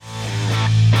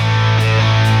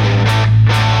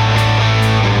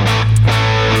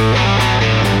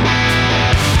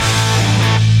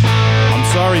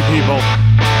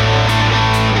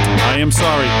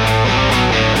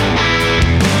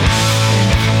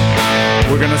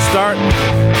We're going to start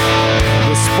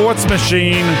the Sports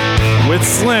Machine with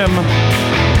Slim.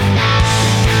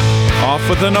 Off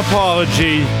with an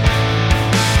apology.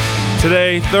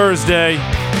 Today, Thursday,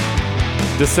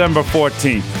 December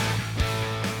 14th.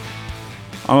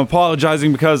 I'm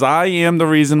apologizing because I am the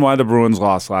reason why the Bruins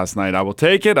lost last night. I will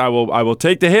take it. I will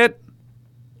take the hit.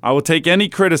 I will take any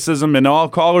criticism, and all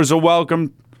callers are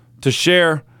welcome to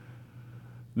share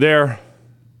their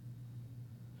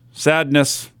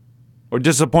sadness or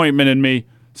disappointment in me.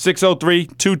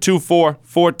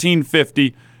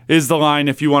 603-224-1450 is the line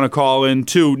if you want to call in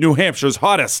to New Hampshire's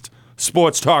hottest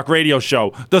sports talk radio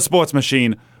show, The Sports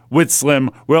Machine with Slim.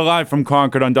 We're live from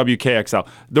Concord on WKXL.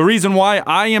 The reason why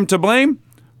I am to blame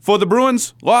for the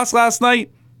Bruins lost last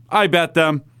night, I bet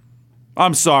them.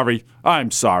 I'm sorry. At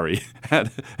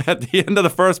the end of the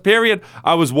first period,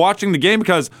 I was watching the game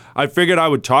because I figured I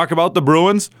would talk about the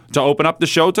Bruins to open up the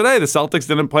show today. The Celtics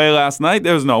didn't play last night.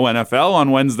 There was no NFL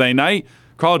on Wednesday night.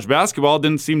 College basketball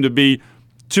didn't seem to be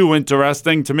too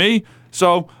interesting to me.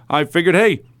 So I figured,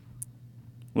 hey,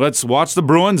 let's watch the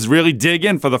Bruins really dig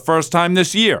in for the first time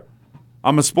this year.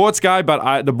 I'm a sports guy,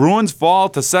 but the Bruins fall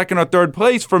to second or third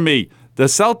place for me. The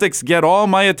Celtics get all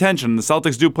my attention. The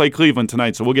Celtics do play Cleveland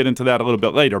tonight, so we'll get into that a little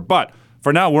bit later. But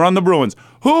for now, we're on the Bruins.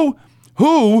 Who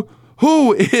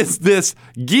is this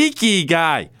geeky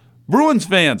guy? Bruins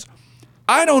fans,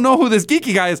 I don't know who this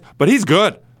geeky guy is, but he's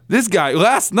good. This guy,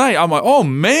 last night, I'm like, oh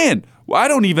man, I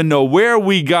don't even know where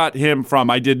we got him from.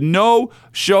 I did no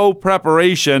show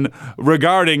preparation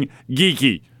regarding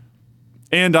geeky.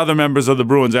 And other members of the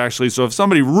Bruins, actually. So if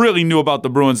somebody really knew about the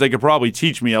Bruins, they could probably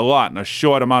teach me a lot in a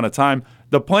short amount of time.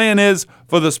 The plan is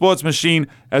for the Sports Machine,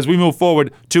 as we move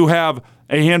forward, to have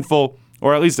a handful,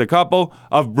 or at least a couple,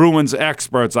 of Bruins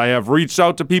experts. I have reached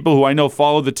out to people who I know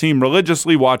follow the team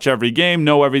religiously, watch every game,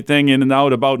 know everything in and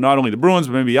out about not only the Bruins,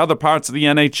 but maybe other parts of the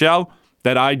NHL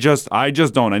that I just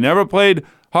don't. I never played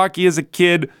hockey as a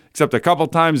kid, except a couple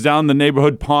times down the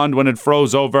neighborhood pond when it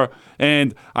froze over,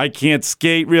 and I can't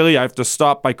skate really. I have to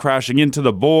stop by crashing into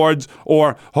the boards,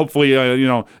 or hopefully,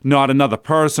 not another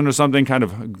person or something, kind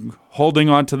of holding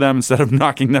onto them instead of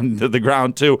knocking them to the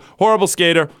ground too. Horrible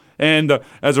skater, and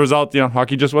as a result,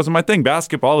 hockey just wasn't my thing.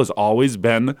 Basketball has always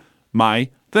been my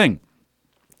thing.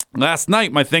 Last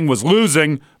night, my thing was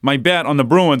losing my bet on the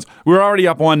Bruins. We were already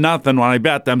up 1-0 when I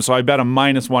bet them, so I bet them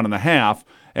 -1.5,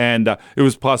 and it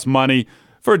was plus money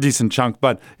for a decent chunk,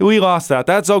 but we lost that.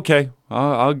 That's okay.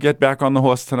 I'll get back on the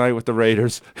horse tonight with the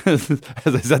Raiders. As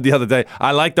I said the other day, I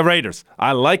like the Raiders.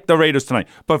 Tonight.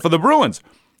 But for the Bruins,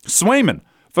 Swayman,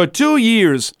 for 2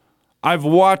 years, I've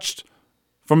watched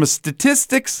from a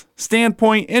statistics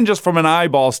standpoint and just from an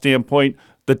eyeball standpoint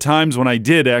the times when I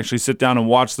did actually sit down and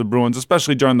watch the Bruins,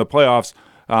 especially during the playoffs,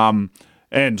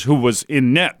 and who was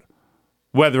in net,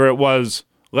 whether it was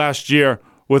last year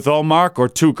with Ullmark or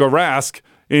Tuukka Rask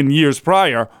in years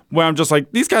prior, where I'm just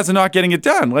like, these guys are not getting it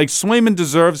done. Like, Swayman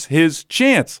deserves his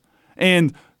chance.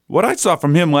 And what I saw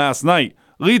from him last night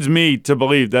leads me to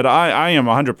believe that I am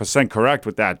 100% correct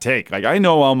with that take. Like, I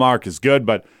know Ullmark is good,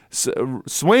 but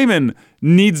Swayman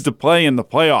needs to play in the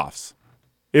playoffs.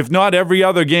 If not every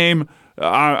other game,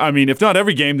 if not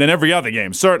every game, then every other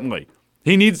game, certainly.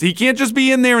 He can't just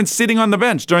be in there and sitting on the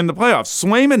bench during the playoffs.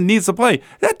 Swayman needs to play.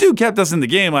 That dude kept us in the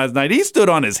game last night. He stood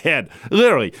on his head,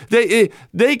 literally.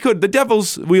 The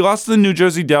Devils, we lost to the New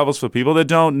Jersey Devils, for people that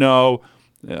don't know,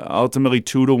 ultimately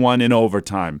 2-1 in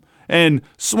overtime. And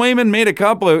Swayman made a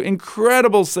couple of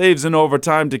incredible saves in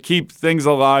overtime to keep things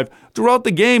alive. Throughout the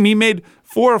game, he made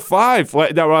 4 or 5.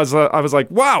 I was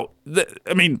like, wow,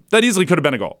 that easily could have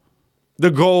been a goal. The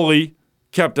goalie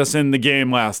kept us in the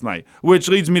game last night, which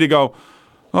leads me to go,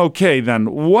 okay,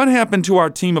 then what happened to our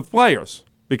team of players?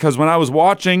 Because when I was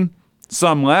watching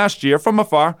some last year from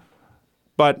afar,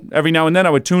 but every now and then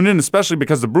I would tune in, especially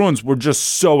because the Bruins were just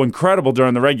so incredible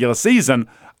during the regular season.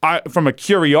 From a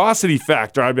curiosity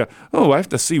factor, I'd be like, I have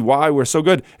to see why we're so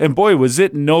good. And boy, was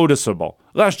it noticeable.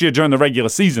 Last year during the regular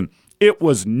season, it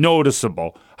was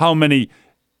noticeable how many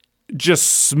just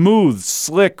smooth,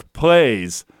 slick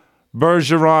plays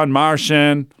Bergeron,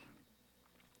 Marchand,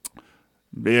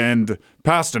 and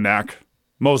Pasternak,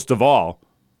 most of all.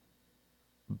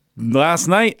 Last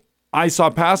night, I saw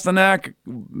Pasternak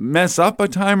mess up a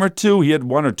time or two. He had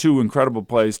 1 or 2 incredible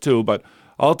plays too, but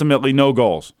ultimately no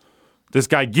goals. This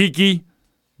guy Geeky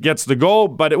gets the goal,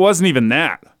 but it wasn't even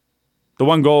that. The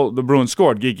one goal the Bruins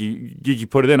scored, Geeky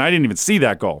put it in. I didn't even see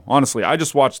that goal. Honestly, I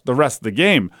just watched the rest of the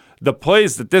game. The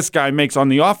plays that this guy makes on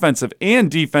the offensive and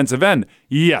defensive end,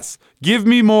 yes. Give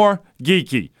me more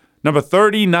Geeky. Number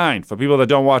 39, for people that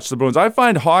don't watch the Bruins. I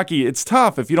find hockey, it's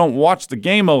tough if you don't watch the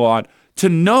game a lot to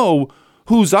know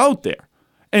who's out there.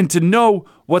 and to know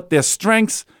what their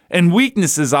strengths and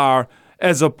weaknesses are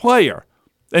as a player.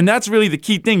 And that's really the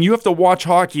key thing. You have to watch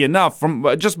hockey enough, from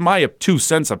just my 2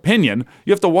 cents opinion,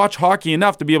 you have to watch hockey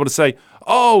enough to be able to say,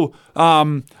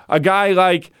 a guy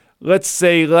like, let's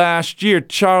say last year,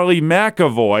 Charlie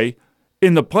McAvoy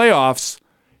in the playoffs,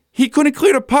 he couldn't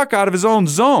clear the puck out of his own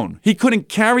zone. He couldn't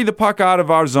carry the puck out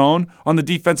of our zone on the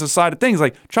defensive side of things.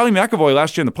 Like Charlie McAvoy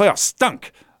last year in the playoffs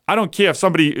stunk. I don't care if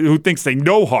somebody who thinks they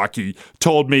know hockey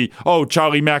told me, oh,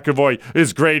 Charlie McAvoy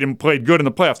is great and played good in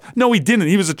the playoffs. No, he didn't.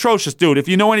 He was atrocious, dude. If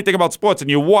you know anything about sports and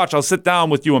you watch, I'll sit down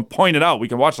with you and point it out. We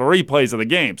can watch the replays of the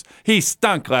games. He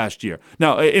stunk last year.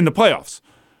 Now, in the playoffs.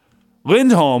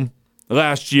 Lindholm,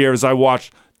 last year, as I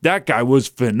watched, that guy was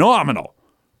phenomenal.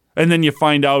 And then you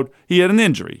find out he had an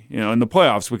injury, in the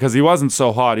playoffs because he wasn't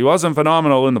so hot. He wasn't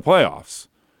phenomenal in the playoffs.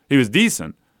 He was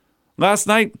decent. Last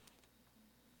night,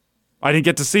 I didn't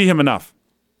get to see him enough.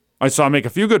 I saw him make a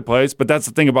few good plays, but that's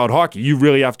the thing about hockey. You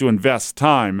really have to invest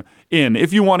time in.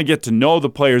 If you want to get to know the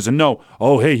players and know,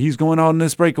 oh, hey, he's going out in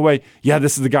this breakaway. Yeah,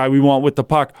 this is the guy we want with the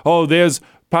puck. Oh, there's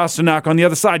Pasternak on the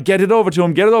other side. Get it over to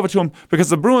him. Because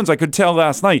the Bruins, I could tell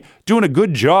last night, doing a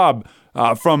good job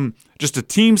from just a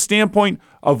team standpoint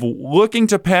of looking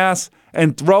to pass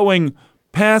and throwing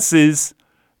passes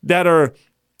that are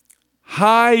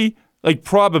high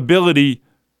probability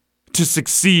to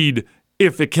succeed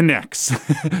if it connects.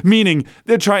 Meaning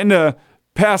they're trying to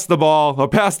pass the ball or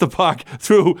pass the puck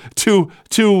through two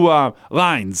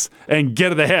lines and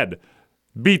get it ahead.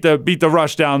 Beat the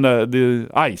rush down the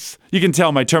ice. You can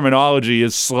tell my terminology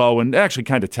is slow and actually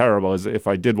kind of terrible, as if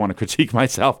I did want to critique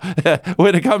myself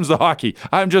when it comes to hockey.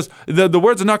 I'm just, the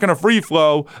words are not going to free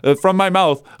flow from my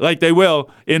mouth like they will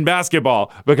in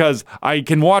basketball, because I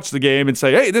can watch the game and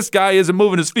say, hey, this guy isn't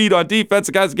moving his feet on defense,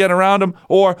 the guy's getting around him.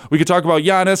 Or we could talk about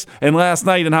Giannis and last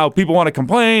night and how people want to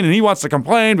complain, and he wants to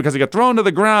complain because he got thrown to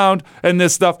the ground and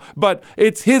this stuff. But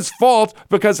it's his fault,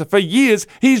 because for years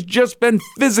he's just been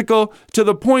physical to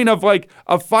the point of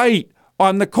a fight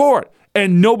on the court,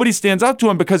 and nobody stands up to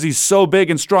him because he's so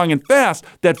big and strong and fast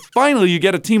that finally you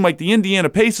get a team like the Indiana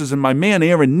Pacers, and my man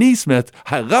Aaron Nesmith,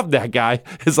 I love that guy,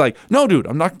 is like, no, dude,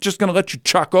 I'm not just going to let you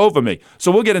chuck over me.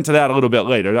 So we'll get into that a little bit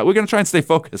later. We're going to try and stay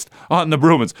focused on the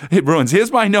Bruins. Hey, Bruins,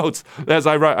 here's my notes as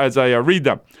I read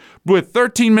them. With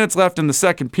 13 minutes left in the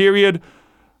second period,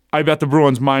 I bet the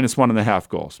Bruins minus 1.5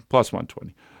 goals, plus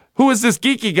 120. Who is this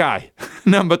geeky guy?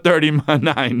 Number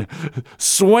 39,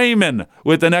 Swayman,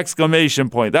 with an exclamation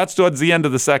point. That's towards the end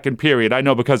of the second period. I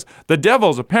know, because the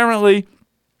Devils apparently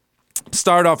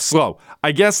start off slow.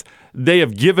 I guess they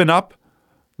have given up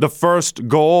the first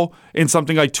goal in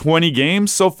something like 20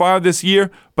 games so far this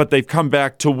year, but they've come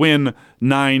back to win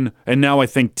 9 and now I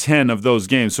think 10 of those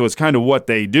games. So it's kind of what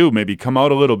they do, maybe come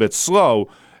out a little bit slow.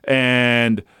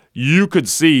 And you could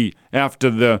see after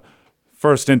the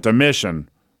first intermission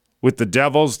with the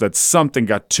Devils that something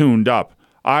got tuned up.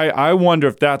 I wonder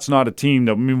if that's not a team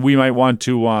that we might want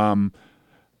to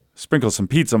sprinkle some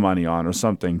pizza money on or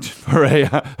something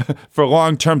for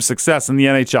long-term success in the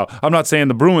NHL. I'm not saying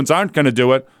the Bruins aren't going to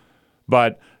do it,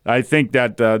 but I think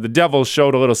that the Devils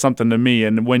showed a little something to me.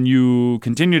 And when you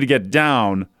continue to get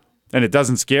down and it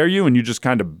doesn't scare you and you just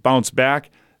kind of bounce back,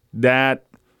 that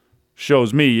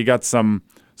shows me you got some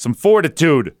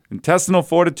fortitude, intestinal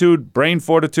fortitude, brain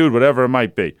fortitude, whatever it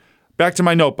might be. Back to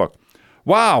my notebook.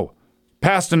 Wow.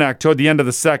 Pasternak toward the end of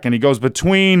the second. He goes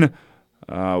between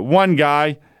one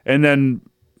guy and then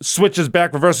switches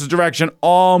back, reverses direction,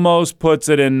 almost puts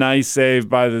it in. Nice save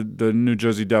by the New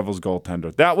Jersey Devils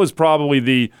goaltender. That was probably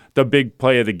the big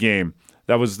play of the game.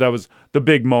 That was the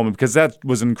big moment, because that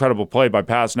was an incredible play by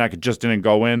Pasternak. It just didn't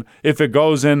go in. If it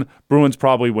goes in, Bruins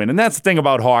probably win. And that's the thing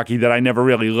about hockey that I never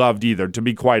really loved either, to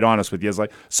be quite honest with you. It's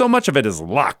like so much of it is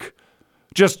luck.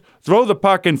 Just throw the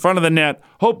puck in front of the net,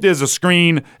 hope there's a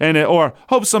screen, or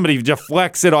hope somebody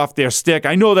deflects it off their stick.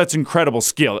 I know that's incredible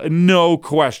skill, no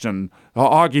question.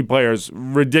 Hockey players,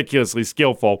 ridiculously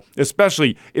skillful,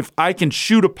 especially if I can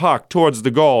shoot a puck towards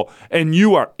the goal and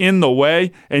you are in the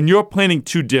way and you're planning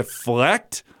to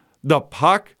deflect the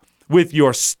puck with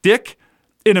your stick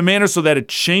in a manner so that it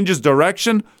changes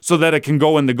direction so that it can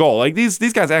go in the goal. Like these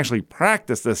guys actually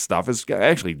practice this stuff. It's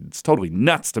totally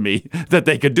nuts to me that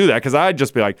they could do that, because I'd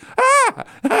just be like,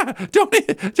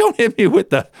 don't hit me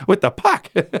with the puck.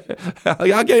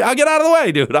 I'll get out of the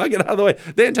way, dude. I'll get out of the way.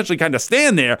 They intentionally kind of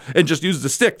stand there and just use the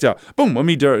stick to, boom, let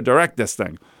me direct this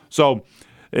thing. So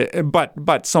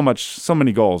But so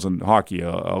many goals in hockey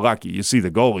are lucky. You see the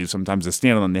goalies sometimes they're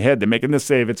standing on the head, they're making this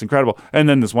save, it's incredible. And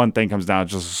then this one thing comes down,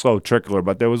 it's just a slow trickler,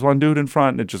 but there was one dude in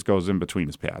front and it just goes in between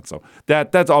his pads. So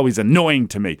that's always annoying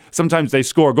to me. Sometimes they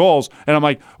score goals and I'm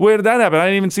like, where did that happen? I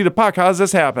didn't even see the puck. How's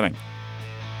this happening?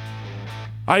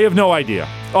 I have no idea,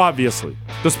 obviously.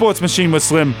 The Sports Machine with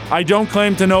Slim. I don't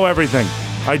claim to know everything.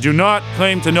 I do not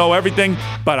claim to know everything,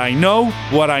 but I know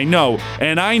what I know,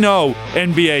 and I know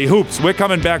NBA hoops. We're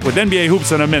coming back with NBA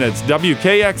hoops in a minute. It's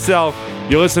WKXL.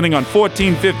 You're listening on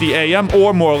 1450 AM,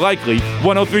 or more likely,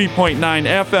 103.9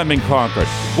 FM in Concord,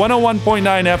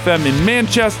 101.9 FM in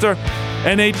Manchester,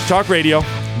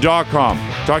 nhtalkradio.com.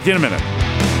 Talk to you in a minute.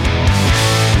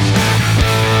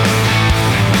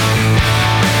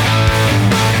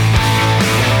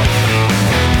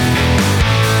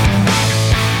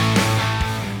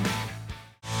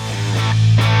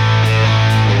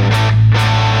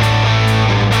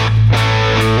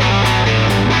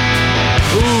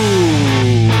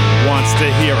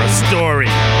 Story.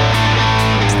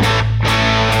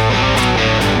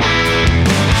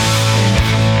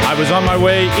 I was on my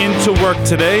way into work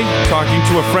today talking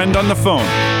to a friend on the phone,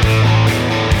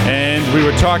 and we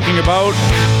were talking about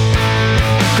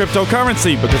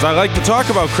cryptocurrency because I like to talk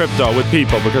about crypto with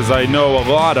people because I know a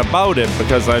lot about it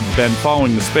because I've been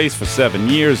following the space for 7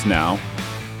 years now.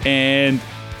 And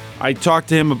I talked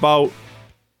to him about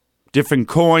different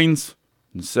coins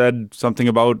and said something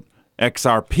about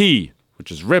XRP,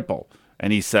 which is Ripple.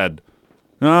 And he said,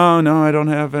 no, I don't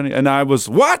have any. And I was,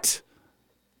 what?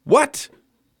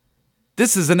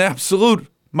 This is an absolute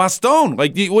must-own.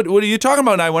 Like, what are you talking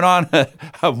about? And I went on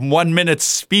a 1 minute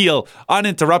spiel,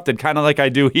 uninterrupted, kind of like I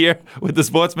do here with the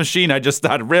Sports Machine. I just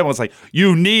started rambling. I was like,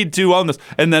 you need to own this.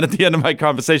 And then at the end of my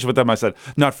conversation with them, I said,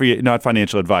 not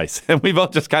financial advice. And we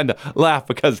both just kind of laughed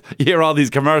because you hear all these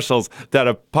commercials that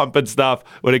are pumping stuff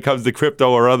when it comes to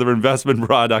crypto or other investment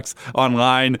products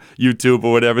online, YouTube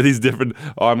or whatever these different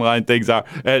online things are.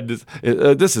 And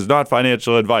this is not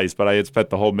financial advice, but I had spent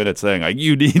the whole minute saying, like,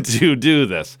 you need to do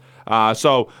this.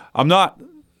 So I'm not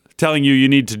telling you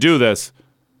need to do this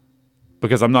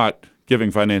because I'm not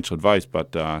giving financial advice,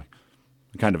 but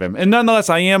kind of am. And nonetheless,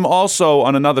 I am also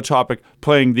on another topic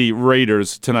playing the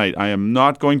Raiders tonight. I am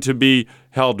not going to be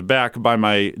held back by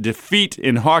my defeat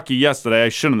in hockey yesterday. I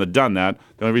shouldn't have done that.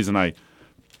 The only reason I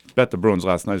bet the Bruins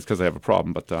last night is because I have a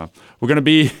problem. But we're going to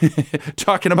be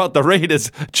talking about the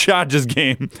Raiders-Chargers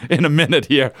game in a minute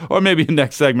here, or maybe the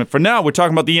next segment. For now, we're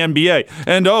talking about the NBA.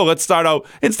 And, let's start out,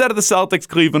 instead of the Celtics,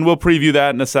 Cleveland, we'll preview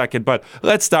that in a second. But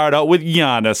let's start out with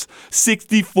Giannis.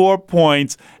 64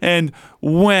 points, and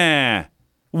wham.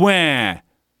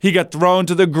 He got thrown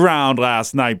to the ground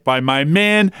last night by my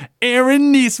man,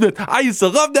 Aaron Nesmith. I used to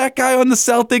love that guy on the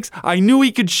Celtics. I knew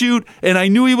he could shoot, and I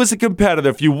knew he was a competitor.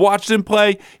 If you watched him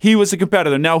play, he was a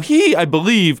competitor. Now, he, I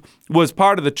believe, was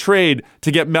part of the trade to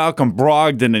get Malcolm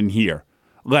Brogdon in here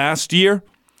last year.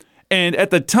 And at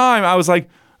the time, I was like,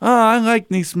 I like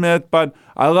Nesmith, but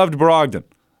I loved Brogdon.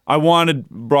 I wanted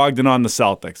Brogdon on the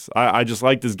Celtics. I just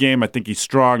liked his game. I think he's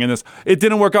strong in this. It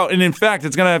didn't work out. And in fact,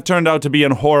 it's going to have turned out to be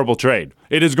a horrible trade.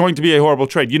 It is going to be a horrible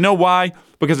trade. You know why?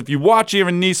 Because if you watch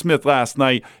Aaron Nesmith last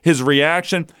night, his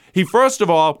reaction, he first of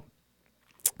all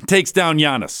takes down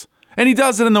Giannis. And he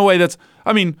does it in the way that's,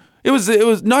 it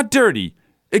was not dirty.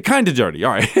 It kind of dirty.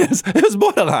 All right. It was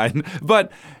borderline. But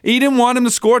he didn't want him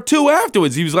to score two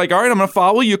afterwards. He was like, all right, I'm going to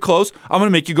follow you close. I'm going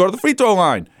to make you go to the free throw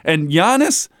line. And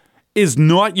Giannis is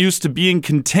not used to being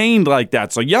contained like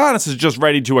that. So Giannis is just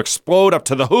ready to explode up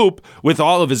to the hoop with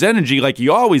all of his energy like he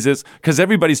always is because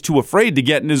everybody's too afraid to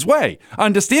get in his way.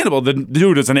 Understandable. The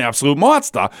dude is an absolute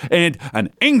monster and an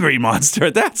angry monster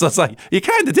at that. So it's like, you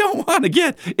kind of don't want to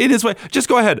get in his way. Just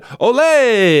go ahead. Ole!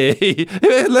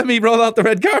 Let me roll out the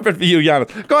red carpet for you,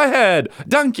 Giannis. Go ahead.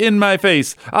 Dunk in my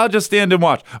face. I'll just stand and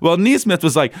watch. Well, Nesmith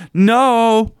was like,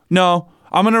 no.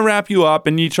 I'm going to wrap you up,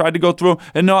 and you tried to go through,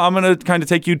 and no, I'm going to kind of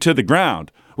take you to the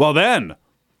ground. Well, then,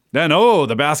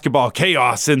 the basketball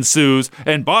chaos ensues,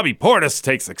 and Bobby Portis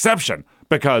takes exception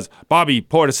because Bobby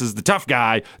Portis is the tough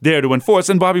guy there to enforce,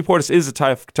 and Bobby Portis is a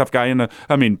tough guy,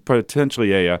 and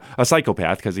potentially a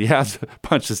psychopath because he has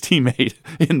punched his teammate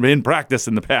in practice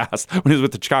in the past when he was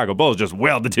with the Chicago Bulls, just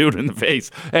wailed the dude in the face.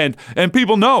 And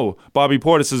people know Bobby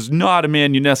Portis is not a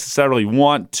man you necessarily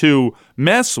want to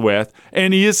mess with,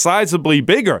 and he is sizably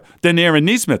bigger than Aaron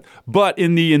Nesmith. But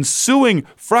in the ensuing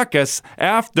fracas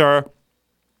after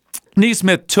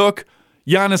Nesmith took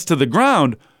Giannis to the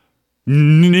ground,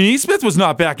 Nesmith was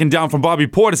not backing down from Bobby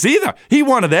Portis either. He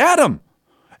wanted at him.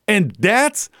 And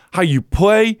that's how you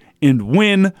play and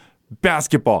win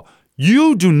basketball.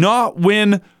 You do not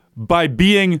win by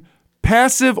being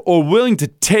passive or willing to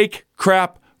take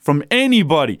crap from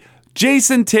anybody.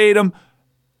 Jason Tatum,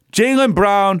 Jaylen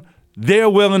Brown, they're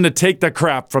willing to take the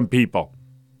crap from people.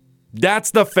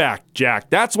 That's the fact, Jack.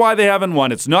 That's why they haven't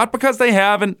won. It's not because they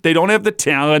don't have the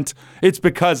talent. It's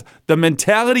because the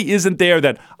mentality isn't there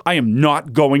that I am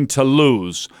not going to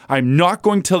lose. I'm not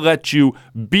going to let you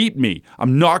beat me.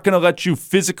 I'm not going to let you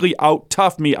physically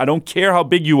out-tough me. I don't care how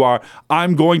big you are.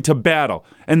 I'm going to battle.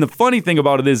 And the funny thing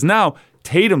about it is now,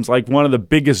 Tatum's like one of the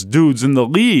biggest dudes in the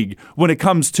league when it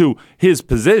comes to his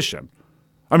position.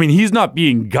 I mean, he's not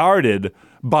being guarded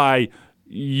by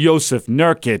Jusuf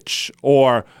Nurkic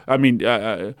or,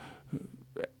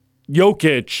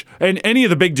 Jokic and any of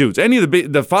the big dudes, any of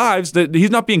the fives. He's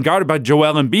not being guarded by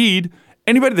Joel Embiid.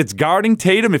 Anybody that's guarding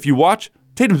Tatum, if you watch,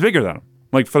 Tatum's bigger than him,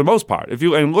 like for the most part.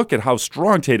 And look at how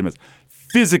strong Tatum is.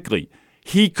 Physically,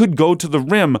 he could go to the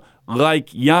rim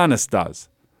like Giannis does.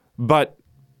 But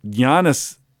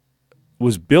Giannis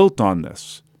was built on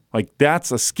this. Like,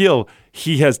 that's a skill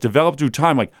he has developed through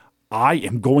time. Like, I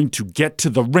am going to get to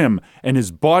the rim. And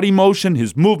his body motion,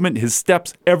 his movement, his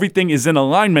steps, everything is in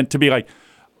alignment to be like,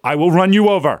 I will run you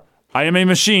over. I am a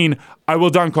machine. I will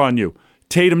dunk on you.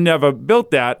 Tatum never built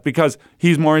that because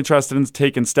he's more interested in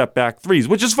taking step-back threes,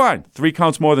 which is fine. 3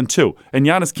 counts more than 2. And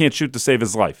Giannis can't shoot to save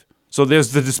his life. So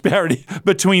there's the disparity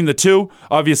between the two.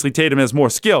 Obviously, Tatum has more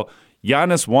skill.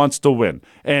 Giannis wants to win.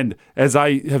 And as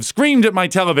I have screamed at my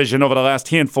television over the last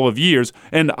handful of years,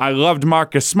 and I loved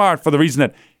Marcus Smart for the reason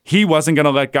that he wasn't going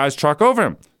to let guys truck over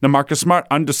him. Now, Marcus Smart,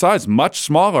 undersized, much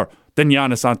smaller than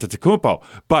Giannis Antetokounmpo.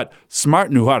 But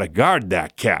Smart knew how to guard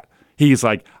that cat. He's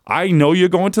like, I know you're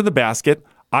going to the basket.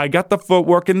 I got the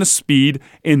footwork and the speed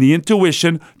and the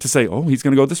intuition to say, oh, he's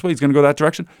going to go this way, he's going to go that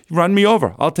direction. Run me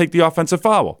over. I'll take the offensive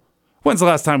foul. When's the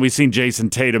last time we've seen Jason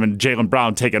Tatum and Jaylen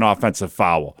Brown take an offensive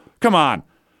foul? Come on.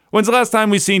 When's the last time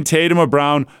we've seen Tatum or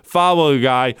Brown foul a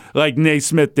guy like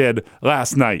Nesmith did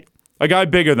last night? A guy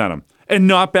bigger than him. And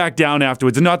not back down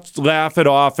afterwards and not laugh it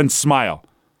off and smile.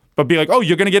 But be like, oh,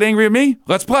 you're going to get angry at me?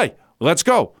 Let's play. Let's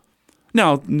go.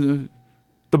 Now, the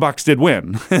Bucks did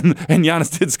win. And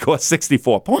Giannis did score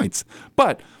 64 points.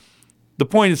 But the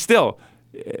point is still,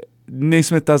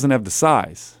 Nesmith doesn't have the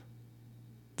size.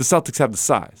 The Celtics have the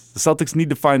size. The Celtics need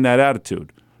to find that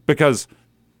attitude. Because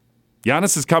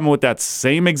Giannis is coming with that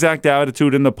same exact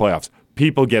attitude in the playoffs.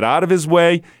 People get out of his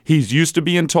way. He's used to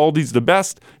being told he's the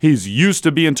best. He's used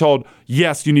to being told,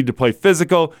 yes, you need to play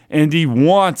physical, and he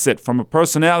wants it from a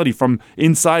personality, from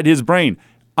inside his brain.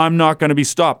 I'm not going to be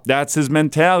stopped. That's his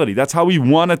mentality. That's how he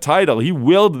won a title. He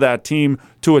willed that team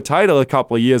to a title a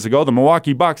couple of years ago, the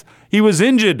Milwaukee Bucks. He was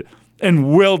injured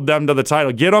and willed them to the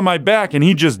title. Get on my back, and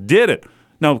he just did it.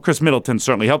 Now, Chris Middleton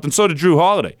certainly helped, and so did Drew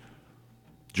Holiday.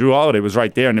 Drew Holiday was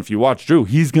right there, and if you watch Drew,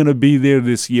 he's going to be there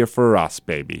this year for us,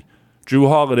 baby. Drew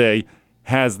Holiday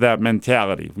has that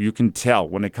mentality. You can tell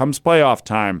when it comes playoff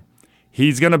time,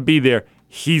 he's going to be there.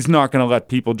 He's not going to let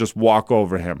people just walk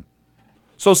over him.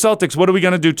 So Celtics, what are we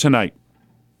going to do tonight?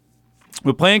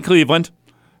 We're playing Cleveland.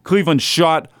 Cleveland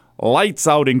shot lights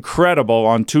out incredible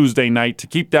on Tuesday night to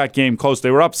keep that game close.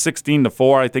 They were up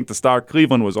 16-4, I think, to start.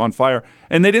 Cleveland was on fire,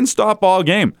 and they didn't stop all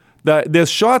game. The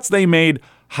shots they made,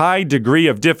 high degree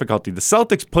of difficulty. The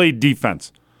Celtics played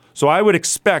defense. So I would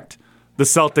expect the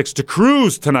Celtics to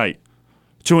cruise tonight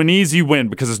to an easy win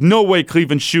because there's no way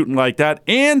Cleveland's shooting like that.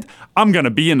 And I'm going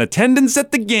to be in attendance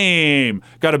at the game.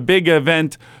 Got a big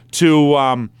event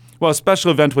a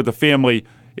special event with the family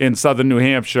in southern New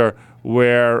Hampshire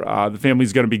where the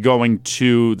family's going to be going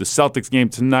to the Celtics game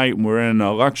tonight. We're in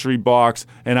a luxury box,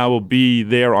 and I will be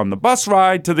there on the bus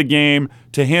ride to the game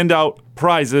to hand out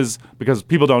prizes because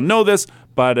people don't know this,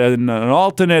 but in an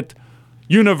alternate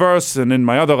universe and in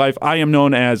my other life, I am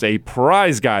known as a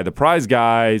prize guy. The prize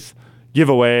guys give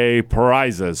away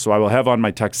prizes. So I will have on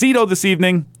my tuxedo this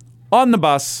evening on the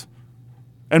bus,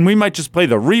 and we might just play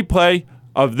the replay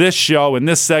of this show in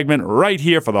this segment right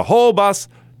here for the whole bus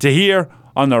to hear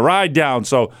on the ride down.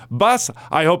 So, bus,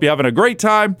 I hope you're having a great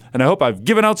time, and I hope I've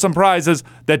given out some prizes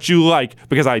that you like,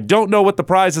 because I don't know what the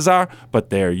prizes are, but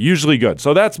they're usually good.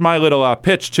 So that's my little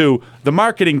pitch to the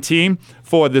marketing team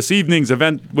for this evening's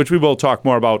event, which we will talk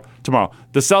more about tomorrow.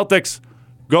 The Celtics,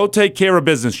 go take care of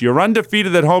business. You're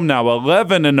undefeated at home now,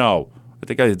 11-0. I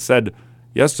think I had said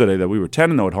yesterday that we were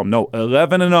 10-0 at home. No,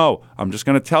 11-0. I'm just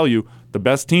going to tell you, the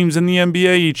best teams in the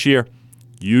NBA each year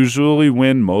usually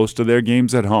win most of their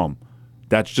games at home.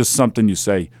 That's just something you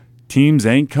say. Teams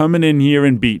ain't coming in here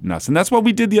and beating us. And that's what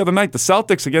we did the other night. The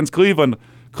Celtics against Cleveland.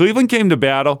 Cleveland came to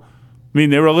battle. I mean,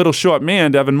 they were a little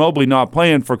short-manned. Evan Mobley not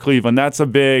playing for Cleveland. That's a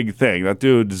big thing. That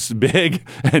dude is big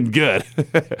and good.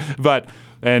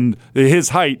 And his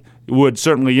height would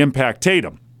certainly impact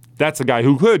Tatum. that's a guy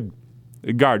who could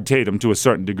guard Tatum to a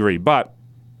certain degree. But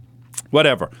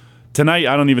whatever. Tonight,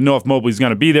 I don't even know if Mobley's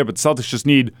going to be there, but the Celtics just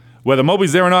need, whether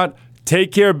Mobley's there or not,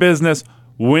 take care of business,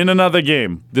 win another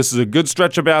game. This is a good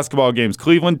stretch of basketball games.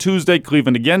 Cleveland Tuesday,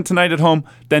 Cleveland again tonight at home.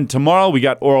 Then tomorrow we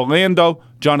got Orlando.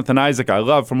 Jonathan Isaac, I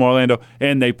love from Orlando.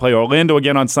 And they play Orlando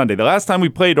again on Sunday. The last time we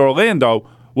played Orlando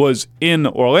was in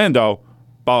Orlando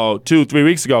about 2-3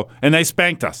 weeks ago, and they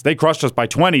spanked us. They crushed us by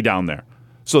 20 down there.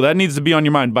 So that needs to be on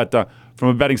your mind. But from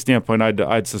a betting standpoint,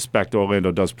 I'd suspect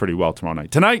Orlando does pretty well tomorrow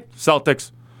night. Tonight,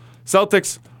 Celtics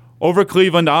over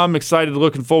Cleveland. I'm excited,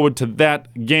 looking forward to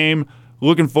that game.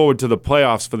 Looking forward to the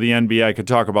playoffs for the NBA. I could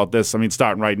talk about this. I mean,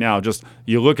 starting right now. Just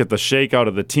you look at the shakeout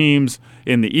of the teams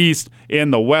in the East,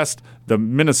 in the West. The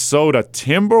Minnesota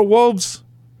Timberwolves.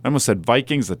 I almost said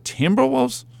Vikings. The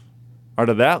Timberwolves are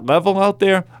to that level out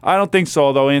there? I don't think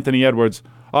so, though. Anthony Edwards,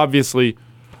 obviously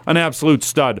an absolute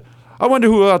stud. I wonder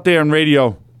who out there in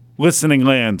radio listening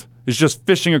land is just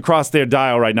fishing across their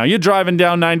dial right now. You're driving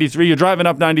down 93, you're driving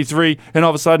up 93, and all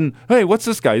of a sudden, hey, what's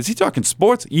this guy? Is he talking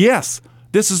sports? Yes.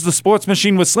 This is the Sports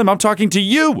Machine with Slim. I'm talking to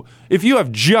you. If you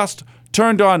have just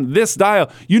turned on this dial,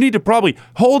 you need to probably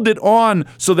hold it on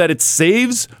so that it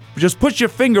saves. Just put your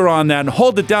finger on that and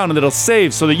hold it down, and it'll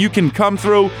save so that you can come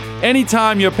through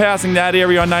anytime you're passing that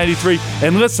area on 93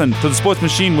 and listen to the Sports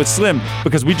Machine with Slim,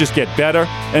 because we just get better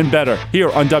and better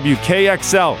here on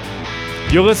WKXL.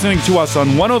 You're listening to us on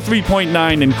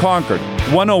 103.9 in Concord,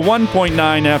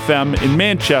 101.9 FM in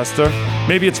Manchester.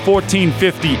 Maybe it's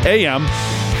 1450 AM.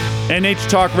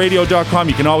 NHTalkRadio.com.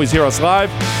 You can always hear us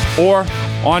live or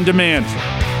on demand.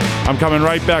 I'm coming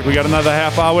right back. We got another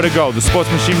half hour to go. The Sports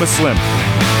Machine with Slim.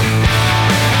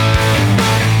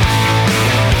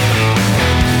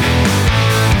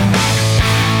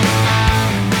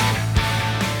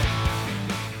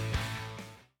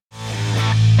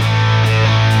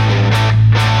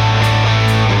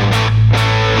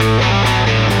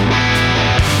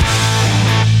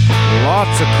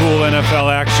 Lots of cool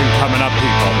NFL action coming up,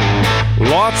 people.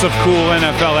 Lots of cool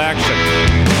NFL action.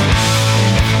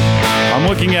 I'm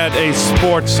looking at a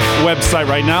sports website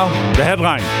right now. The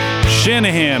headline,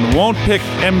 Shanahan won't pick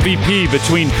MVP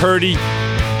between Purdy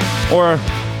or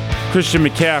Christian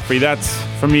McCaffrey. That's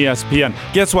from ESPN.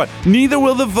 Guess what? Neither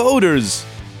will the voters.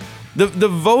 The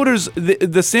voters,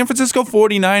 the San Francisco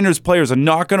 49ers players are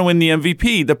not going to win the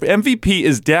MVP. The MVP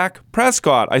is Dak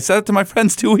Prescott. I said it to my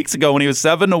friends 2 weeks ago when he was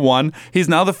 7-1. He's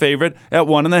now the favorite at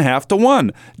 1.5 to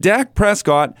 1. Dak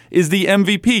Prescott is the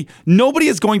MVP. Nobody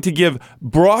is going to give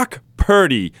Brock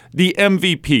Purdy the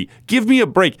MVP. Give me a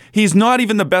break. He's not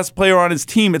even the best player on his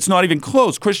team. It's not even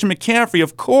close. Christian McCaffrey,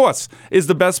 of course, is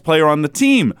the best player on the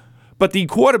team. But the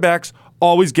quarterbacks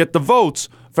always get the votes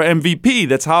for MVP.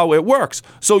 That's how it works.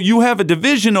 So you have a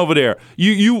division over there.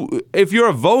 You if you're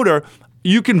a voter,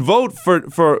 you can vote for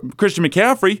Christian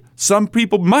McCaffrey. Some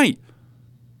people might.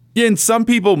 And some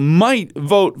people might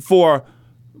vote for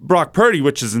Brock Purdy,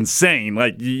 which is insane.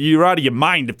 Like, you're out of your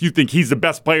mind if you think he's the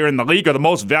best player in the league or the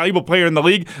most valuable player in the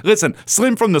league. Listen,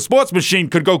 Slim from the Sports Machine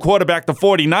could go quarterback the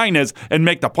 49ers and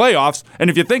make the playoffs. And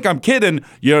if you think I'm kidding,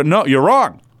 you're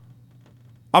wrong.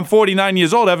 I'm 49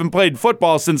 years old. I haven't played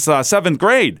football since 7th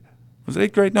grade. Was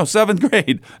it 8th grade? No, 7th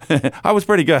grade. I was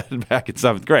pretty good back in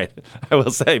 7th grade, I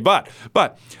will say. But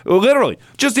literally,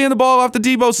 just hand the ball off to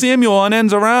Deebo Samuel on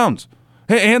ends arounds.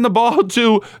 Hand the ball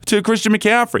to Christian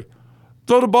McCaffrey.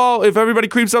 Throw the ball, if everybody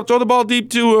creeps up, throw the ball deep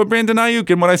to Brandon Ayuk.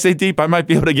 And when I say deep, I might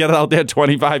be able to get it out there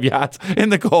 25 yards. In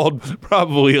the cold,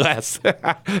 probably less.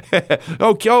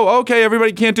 Okay,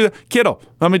 everybody can't do that. Kittle.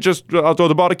 I'll throw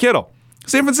the ball to Kittle.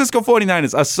 San Francisco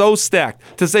 49ers are so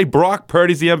stacked. To say Brock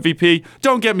Purdy's the MVP,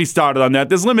 don't get me started on that.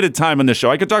 There's limited time on this show.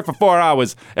 I could talk for 4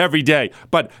 hours every day.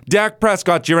 But Dak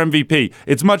Prescott's your MVP.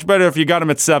 It's much better if you got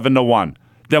him at 7-1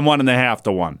 than 1.5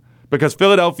 to 1. Because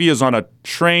Philadelphia is on a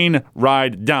train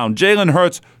ride down. Jalen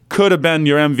Hurts could have been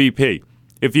your MVP.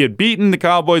 If he had beaten the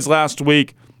Cowboys last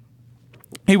week,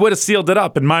 he would have sealed it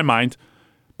up in my mind.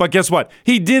 But guess what?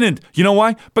 He didn't. You know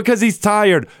why? Because he's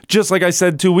tired. Just like I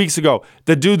said 2 weeks ago.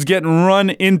 The dude's getting run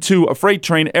into a freight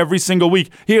train every single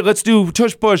week. Here, let's do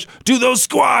tush push. Do those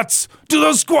squats. Do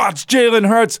those squats, Jalen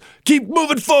Hurts. Keep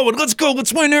moving forward. Let's go.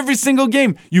 Let's win every single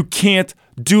game. You can't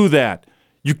do that.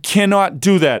 You cannot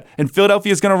do that. And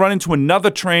Philadelphia is going to run into another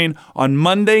train on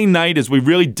Monday night as we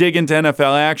really dig into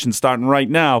NFL action starting right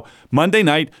now. Monday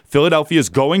night, Philadelphia is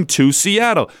going to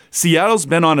Seattle. Seattle's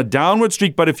been on a downward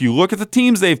streak, but if you look at the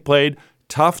teams they've played,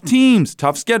 tough teams,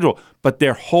 tough schedule. But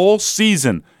their whole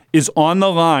season is on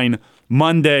the line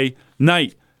Monday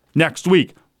night next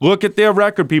week. Look at their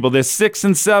record, people. They're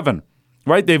 6-7,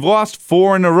 right? They've lost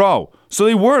 4 in a row. So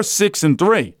they were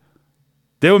 6-3.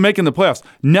 They were making the playoffs.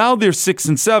 Now they're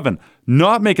 6-7,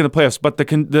 not making the playoffs. But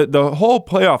the whole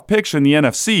playoff picture in the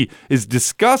NFC is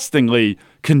disgustingly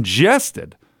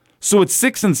congested. So at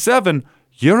 6-7,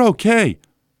 you're okay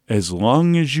as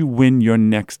long as you win your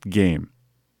next game.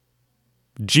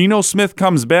 Geno Smith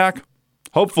comes back,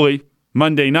 hopefully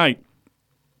Monday night.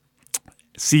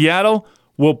 Seattle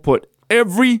will put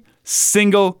every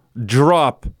single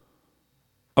drop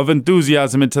of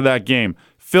enthusiasm into that game.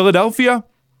 Philadelphia,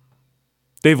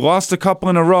 they've lost a couple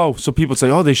in a row, so people say,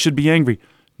 oh, they should be angry.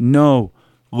 No.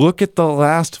 Look at the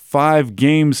last 5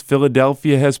 games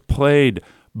Philadelphia has played.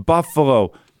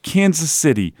 Buffalo, Kansas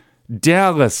City,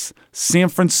 Dallas, San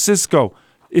Francisco.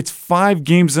 It's 5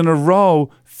 games in a row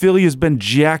Philly has been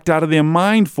jacked out of their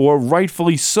mind for,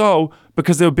 rightfully so,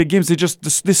 because they were big games.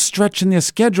 This stretch in their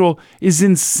schedule is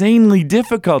insanely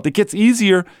difficult. It gets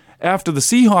easier after the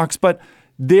Seahawks, but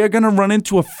they're going to run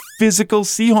into a physical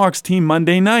Seahawks team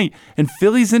Monday night, and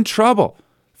Philly's in trouble.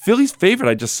 Philly's favorite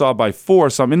I just saw by 4.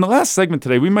 So in the last segment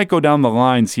today, we might go down the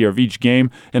lines here of each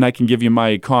game, and I can give you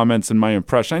my comments and my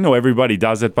impression. I know everybody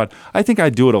does it, but I think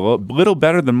I do it a little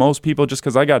better than most people just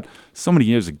because I got so many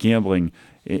years of gambling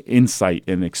insight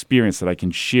and experience that I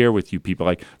can share with you people.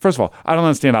 Like, first of all, I don't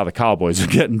understand how the Cowboys are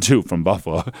getting 2 from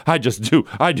Buffalo. I just do.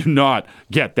 I do not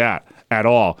get that at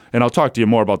all. And I'll talk to you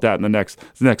more about that in the next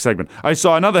segment. I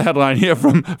saw another headline here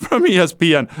from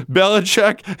ESPN.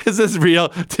 Belichick, is this real?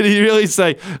 Did he really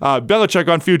say, Belichick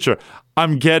on Future,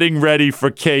 I'm getting ready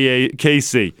for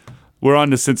KC. We're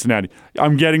on to Cincinnati.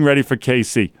 I'm getting ready for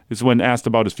KC, is when asked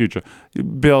about his future.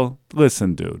 Bill,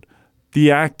 listen, dude.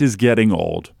 The act is getting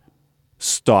old.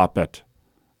 Stop it.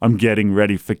 I'm getting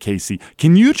ready for KC.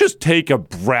 Can you just take a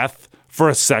breath for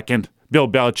a second? Bill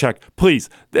Belichick, please.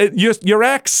 Your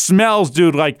act smells,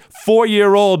 dude, like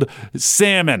 4-year-old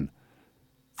salmon.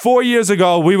 4 years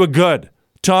ago, we were good.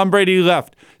 Tom Brady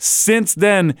left. Since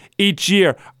then, each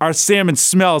year, our salmon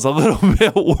smells a little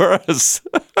bit worse.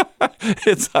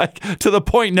 It's like to the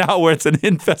point now where it's an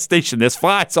infestation. There's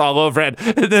flies all over it.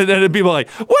 And then people are like,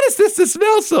 what is this that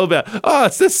smells so bad? Oh,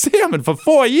 it's this salmon for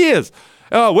 4 years.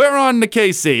 Oh, we're on the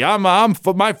KC.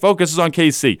 My focus is on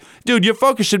KC. Dude, your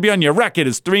focus should be on your record.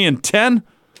 It's 3-10.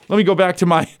 Let me go back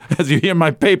to as you hear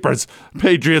my papers,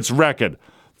 Patriots record.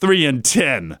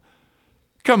 3-10.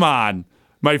 Come on.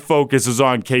 My focus is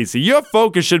on KC. Your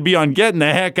focus should be on getting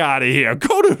the heck out of here.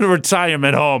 Go to the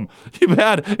retirement home. You've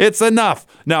had, it's enough.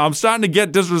 Now, I'm starting to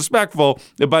get disrespectful,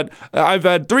 but I've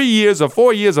had 3 years or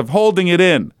 4 years of holding it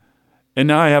in. And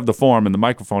now I have the forum and the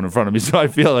microphone in front of me, so I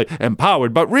feel like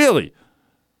empowered. But really,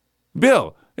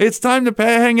 Bill, it's time to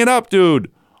hang it up,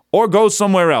 dude. Or go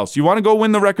somewhere else. You want to go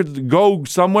win the record, go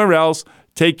somewhere else.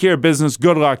 Take care of business.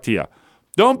 Good luck to you.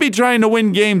 Don't be trying to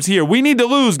win games here. We need to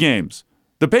lose games.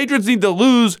 The Patriots need to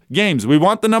lose games. We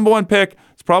want the number 1 pick.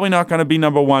 It's probably not going to be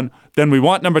number 1. Then we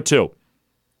want number 2.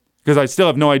 Because I still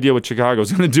have no idea what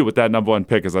Chicago's going to do with that number 1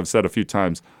 pick, as I've said a few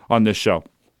times on this show.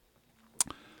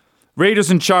 Raiders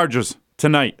and Chargers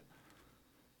tonight.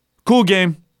 Cool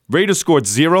game. Raiders scored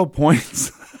 0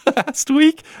 points last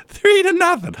week.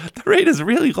 3-0. The Raiders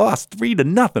really lost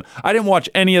 3-0. I didn't watch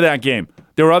any of that game.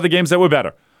 There were other games that were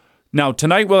better. Now,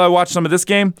 tonight, will I watch some of this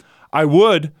game? I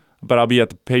would, but I'll be at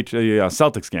the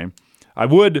Celtics game. I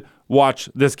would watch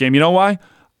this game. You know why?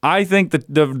 I think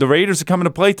that the Raiders are coming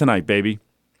to play tonight, baby.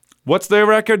 What's their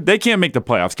record? They can't make the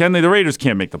playoffs, can they? The Raiders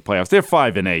can't make the playoffs. They're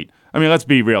 5-8. I mean, let's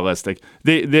be realistic.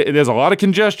 There's a lot of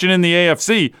congestion in the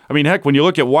AFC. I mean, heck, when you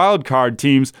look at wild card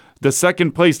teams, the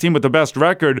second-place team with the best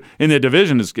record in their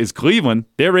division is Cleveland.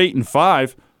 They're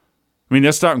 8-5. I mean,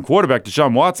 their starting quarterback,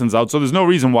 Deshaun Watson's out, so there's no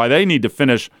reason why they need to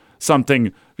finish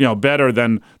something, better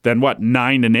than what,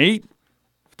 9-8?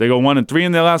 They go 1-3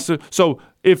 in their last two. So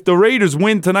if the Raiders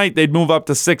win tonight, they'd move up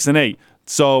to 6-8.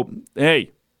 So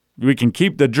hey, we can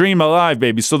keep the dream alive,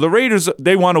 baby. So the Raiders,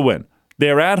 they want to win.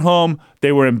 They're at home.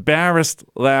 They were embarrassed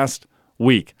last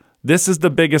week. This is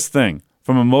the biggest thing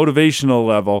from a motivational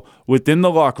level within the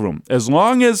locker room. As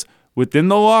long as within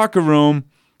the locker room,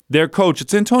 their coach,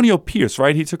 it's Antonio Pierce,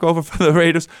 right? He took over for the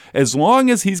Raiders. As long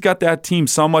as he's got that team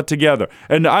somewhat together,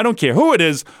 and I don't care who it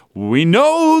is, we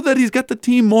know that he's got the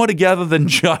team more together than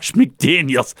Josh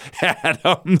McDaniels had.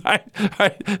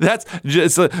 That's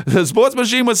just the sports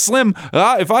machine was slim.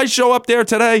 If I show up there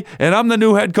today and I'm the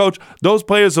new head coach, those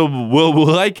players will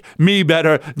like me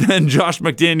better than Josh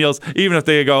McDaniels, even if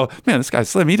they go, man, this guy's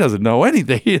slim. He doesn't know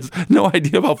anything. He has no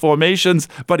idea about formations,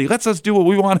 but he lets us do what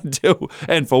we want to do.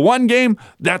 And for one game,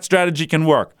 that strategy can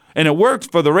work. And it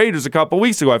worked for the Raiders a couple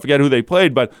weeks ago. I forget who they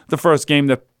played, but the first game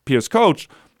that Pierce coached,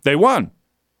 they won.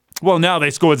 Well, now they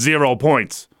scored 0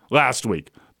 points last week,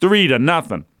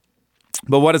 3-0.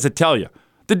 But what does it tell you?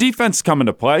 The defense is coming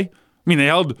to play. mean, they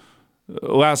held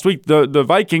last week the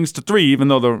Vikings to 3, even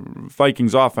though the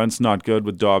Vikings offense not good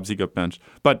with Dobbs. He got benched.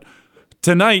 But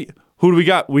tonight, who do we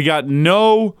got? We got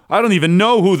I don't even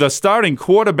know who the starting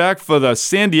quarterback for the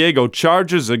San Diego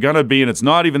Chargers are going to be, and it's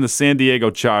not even the San Diego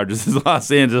Chargers. It's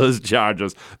Los Angeles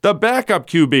Chargers. The backup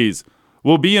QBs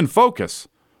will be in focus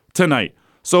tonight.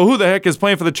 So who the heck is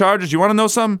playing for the Chargers? You want to know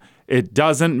something? It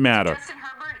doesn't matter.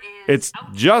 It's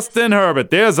Justin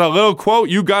Herbert. There's a little quote.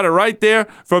 You got it right there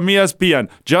from ESPN.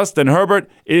 Justin Herbert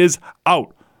is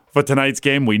out for tonight's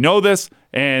game. We know this,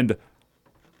 and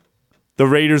the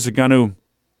Raiders are going to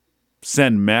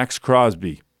send Max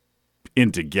Crosby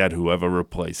in to get whoever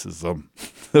replaces them.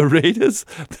 The Raiders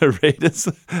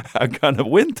are going to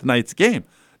win tonight's game.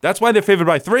 That's why they're favored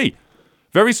by 3.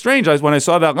 Very strange. When I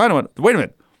saw that line, I went, wait a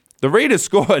minute. The Raiders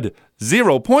scored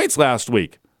 0 points last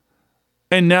week,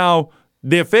 and now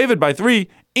they're favored by 3,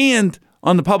 and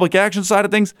on the public action side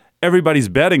of things, everybody's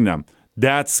betting them.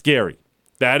 That's scary.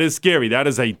 That is scary. That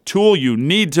is a tool you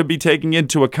need to be taking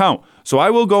into account. So I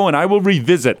will go and I will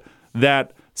revisit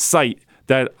that site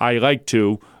that I like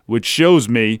to, which shows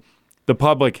me the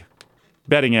public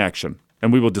betting action.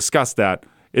 And we will discuss that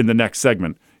in the next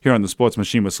segment here on the Sports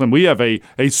Machine with Slim. We have a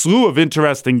slew of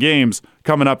interesting games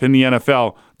coming up in the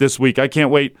NFL this week. I can't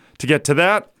wait to get to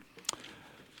that.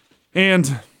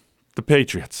 And the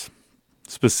Patriots,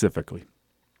 specifically.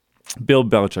 Bill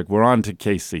Belichick, we're on to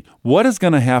KC. What is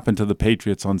going to happen to the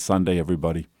Patriots on Sunday,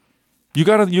 everybody? You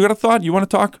got a thought? You want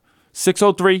to talk?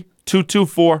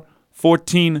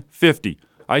 603-224-1450.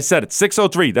 I said it,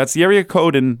 603. That's the area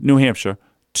code in New Hampshire.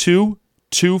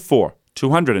 224,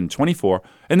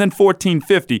 and then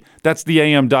 1450. That's the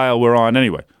AM dial we're on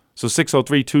anyway. So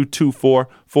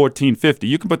 603-224-1450.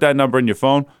 You can put that number in your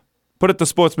phone. Put it to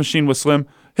Sports Machine with Slim.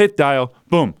 Hit dial.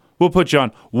 Boom. We'll put you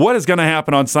on. What is going to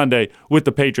happen on Sunday with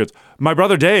the Patriots? My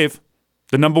brother Dave,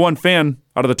 the number one fan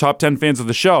out of the top 10 fans of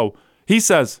the show, he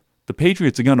says the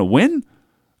Patriots are going to win.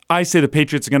 I say the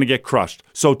Patriots are going to get crushed.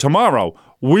 So tomorrow,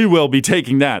 we will be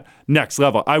taking that next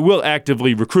level. I will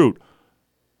actively recruit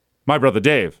my brother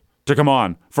Dave to come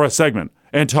on for a segment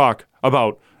and talk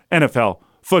about NFL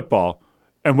football.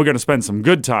 And we're going to spend some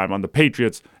good time on the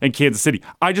Patriots and Kansas City.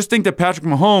 I just think that Patrick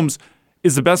Mahomes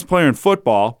is the best player in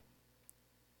football.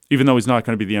 Even though he's not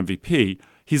going to be the MVP,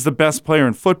 he's the best player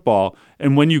in football.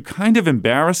 And when you kind of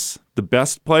embarrass the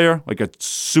best player, like a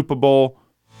Super Bowl,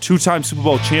 2-time Super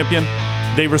Bowl champion,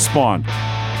 they respond.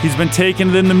 He's been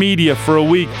taken in the media for a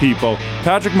week, people.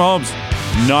 Patrick Mahomes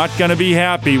not going to be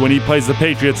happy when he plays the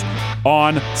Patriots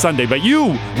on Sunday. But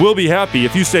you will be happy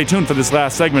if you stay tuned for this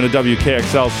last segment of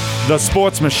WKXL's The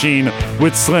Sports Machine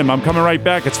with Slim. I'm coming right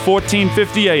back. It's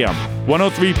 1450 AM,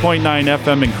 103.9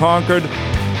 FM in Concord,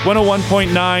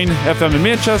 101.9 FM in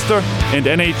Manchester, and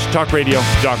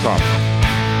NHTalkRadio.com.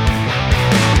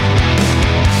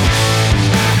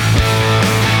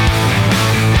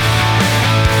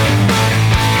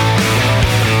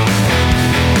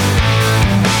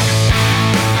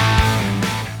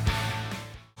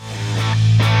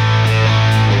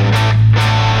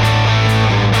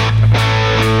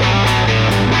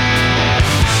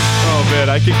 Oh man,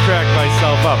 I can crack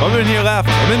myself up. I'm in here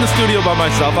laughing. I'm in the studio by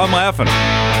myself. I'm laughing.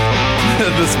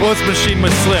 The Sports Machine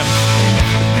with Slim.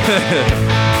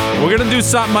 We're going to do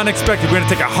something unexpected. We're going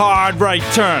to take a hard right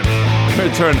turn.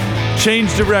 We're going to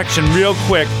change direction real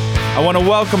quick. I want to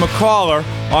welcome a caller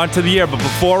onto the air, but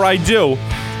before I do,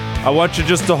 I want you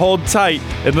just to hold tight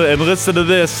and listen to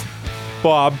this,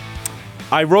 Bob.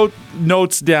 I wrote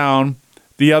notes down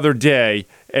the other day,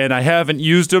 and I haven't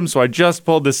used them, so I just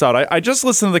pulled this out. I just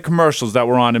listened to the commercials that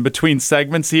were on in between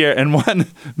segments here, and one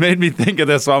made me think of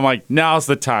this, so I'm like, now's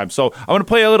the time. So I want to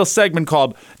play a little segment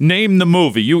called Name the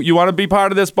Movie. You want to be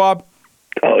part of this, Bob?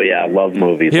 Oh, yeah, I love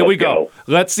movies. Here we go.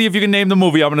 Let's see if you can name the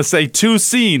movie. I'm going to say 2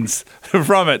 scenes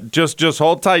from it. Just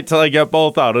hold tight till I get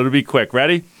both out. It'll be quick.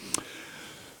 Ready?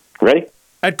 Ready?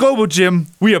 At Global Gym,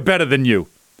 we are better than you,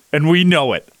 and we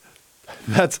know it.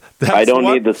 That's I don't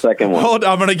need the second one. Hold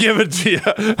on, I'm going to give it to you.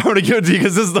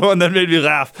 Because this is the one that made me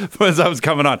laugh as I was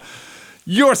coming on.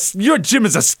 Your gym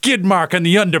is a skid mark on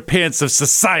the underpants of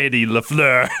society,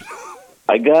 LaFleur.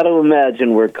 I got to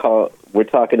imagine we're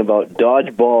talking about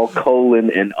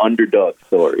Dodgeball, and Underdog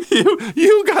Story.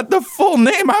 You got the full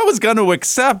name. I was going to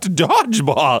accept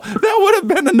Dodgeball. That would have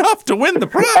been enough to win the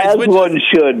prize. As one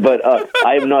should, but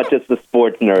I am not just a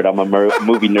sports nerd. I'm a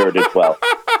movie nerd as well.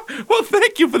 Well,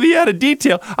 thank you for the added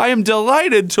detail. I am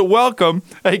delighted to welcome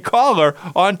a caller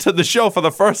onto the show for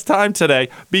the first time today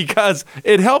because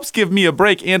it helps give me a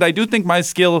break, and I do think my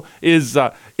skill is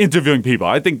interviewing people.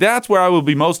 I think that's where I will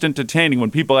be most entertaining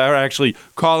when people are actually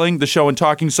calling the show and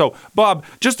talking. So, Bob,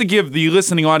 just to give the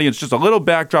listening audience just a little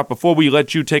backdrop before we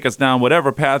let you take us down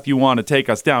whatever path you want to take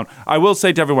us down, I will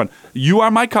say to everyone, you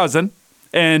are my cousin,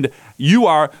 and you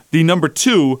are the number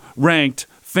 2 ranked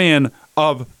fan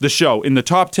of the show. In the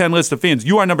top 10 list of fans,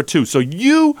 you are number 2. So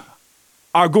you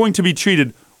are going to be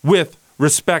treated with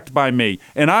respect by me.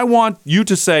 And I want you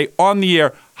to say on the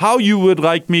air how you would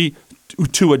like me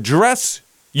to address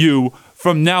you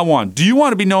from now on. Do you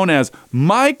want to be known as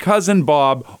my cousin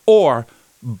Bob or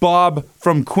Bob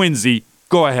from Quincy?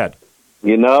 Go ahead.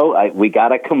 You know, we got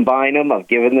to combine them. I've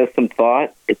given this some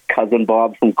thought. It's Cousin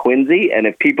Bob from Quincy, and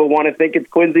if people want to think it's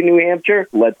Quincy, New Hampshire,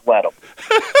 let's let them.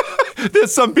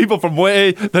 There's some people from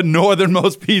way the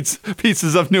northernmost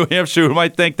pieces of New Hampshire who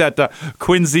might think that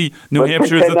Quincy, New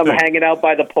Hampshire is a thing. I'm hanging out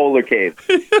by the polar cave.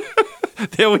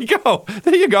 There we go.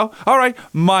 There you go. All right,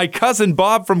 my cousin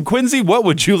Bob from Quincy, what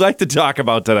would you like to talk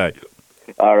about today?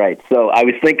 All right, so I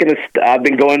was thinking I've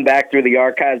been going back through the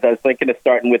archives. I was thinking of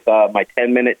starting with my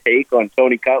 10-minute take on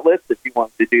Tony Cutlass, if you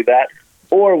want to do that.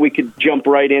 Or we could jump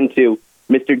right into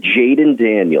Mr. Jaden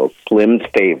Daniels, Slim's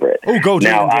favorite. Oh, go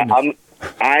Jaden Daniels.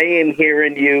 I am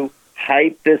hearing you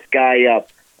hype this guy up.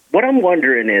 What I'm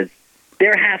wondering is,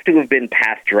 there have to have been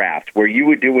past drafts where you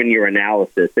were doing your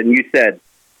analysis, and you said,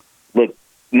 look,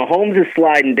 Mahomes is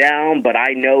sliding down, but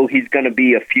I know he's going to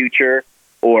be a future,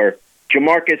 or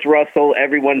Jamarcus Russell,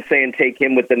 everyone's saying take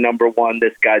him with the number 1.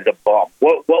 This guy's a bum.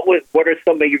 What are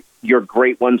some of your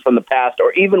great ones from the past,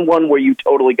 or even one where you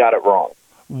totally got it wrong?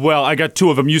 Well, I got 2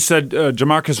 of them. You said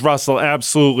Jamarcus Russell,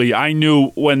 absolutely. I knew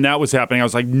when that was happening. I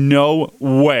was like, no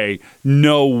way,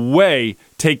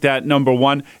 take that number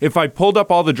 1. If I pulled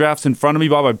up all the drafts in front of me,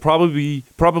 Bob, I'd probably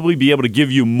be able to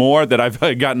give you more that I've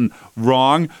gotten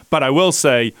wrong. But I will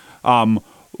say, that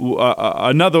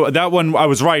one I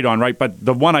was right on, right? But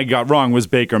the one I got wrong was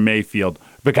Baker Mayfield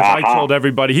because I told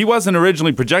everybody he wasn't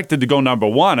originally projected to go number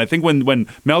 1. I think when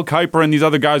Mel Kiper and these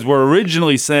other guys were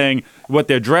originally saying what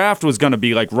their draft was going to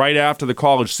be like right after the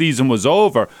college season was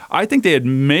over, I think they had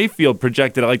Mayfield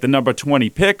projected at like the number 20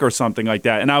 pick or something like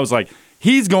that. And I was like,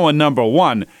 he's going number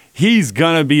 1. He's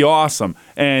going to be awesome.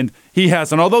 And he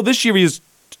hasn't. Although this year he has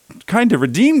kind of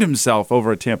redeemed himself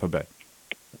over at Tampa Bay.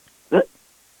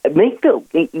 Mayfield,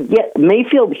 he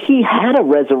had a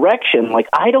resurrection. Like,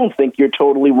 I don't think you're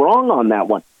totally wrong on that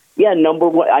one. Yeah, number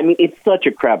 1. I mean, it's such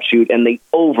a crapshoot, and they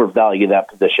overvalue that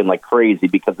position like crazy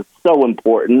because it's so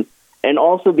important, and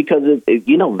also because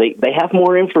they have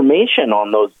more information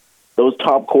on those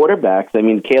top quarterbacks. I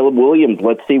mean, Caleb Williams.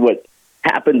 Let's see what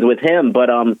happens with him. But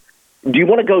do you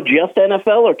want to go just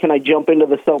NFL, or can I jump into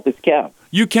the Celtics cap?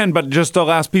 You can, but just the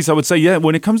last piece, I would say, yeah,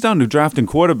 when it comes down to drafting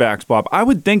quarterbacks, Bob, I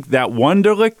would think that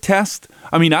Wonderlic test,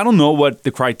 I mean, I don't know what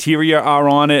the criteria are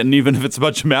on it, and even if it's a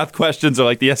bunch of math questions or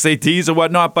like the SATs or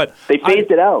whatnot, but they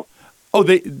phased it out. Oh,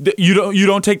 you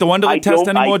don't take the Wonderlic test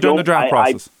anymore during the draft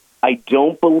process? I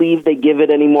don't believe they give it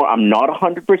anymore. I'm not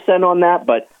 100% on that,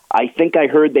 but I think I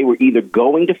heard they were either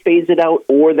going to phase it out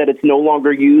or that it's no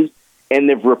longer used, and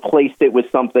they've replaced it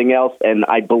with something else, and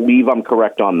I believe I'm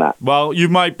correct on that. Well, you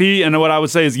might be, and what I would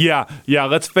say is, yeah,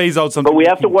 let's phase out something. But we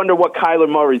have to wonder what Kyler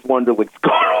Murray's Wonderlic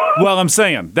score. Well, I'm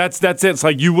saying that's it. It's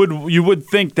like you would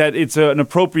think that it's an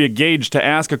appropriate gauge to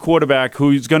ask a quarterback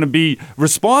who's going to be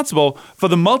responsible for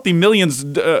the multi-millions,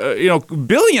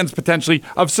 billions potentially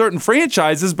of certain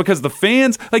franchises, because the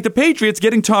fans, like the Patriots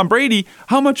getting Tom Brady,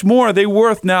 how much more are they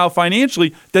worth now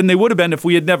financially than they would have been if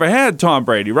we had never had Tom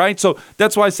Brady, right? So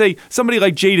that's why I say somebody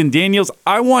like Jaden Daniels,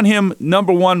 I want him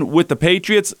number 1 with the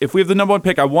Patriots. If we have the number 1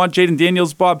 pick, I want Jaden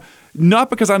Daniels, Bob, not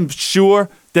because I'm sure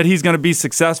that he's going to be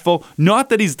successful, not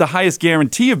that he's the highest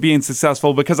guarantee of being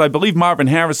successful, because I believe Marvin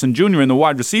Harrison Jr. in the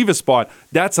wide receiver spot,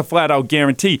 that's a flat-out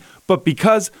guarantee, but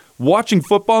because watching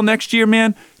football next year,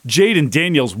 man, Jaden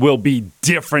Daniels will be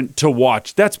different to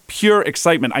watch. That's pure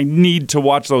excitement. I need to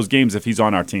watch those games if he's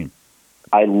on our team.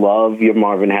 I love your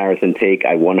Marvin Harrison take.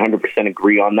 I 100%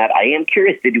 agree on that. I am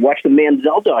curious, did you watch the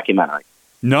Manziel documentary?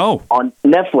 No. On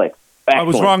Netflix. Excellent. I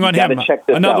was wrong on him.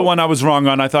 Another one I was wrong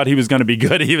on. I thought he was going to be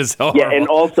good. He was horrible. Yeah, and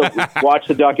also watch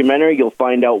the documentary. You'll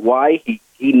find out why.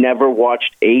 He never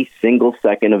watched a single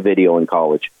second of video in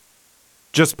college.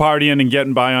 Just partying and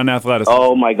getting by on athleticism.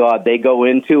 Oh, my God. They go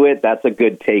into it. That's a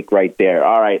good take right there.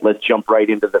 All right, let's jump right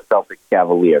into the Celtics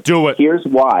Cavaliers. Do it. Here's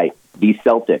why the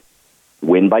Celtics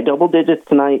win by double digits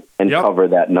tonight and cover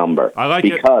that number. I like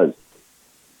because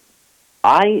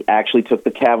I actually took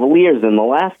the Cavaliers in the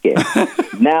last game.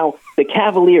 Now, the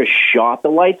Cavaliers shot the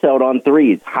lights out on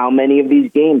threes. How many of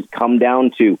these games come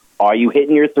down to, are you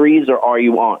hitting your threes or are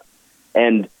you on?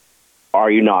 And are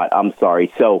you not? I'm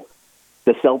sorry. So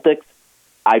the Celtics,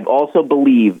 I also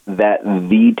believe that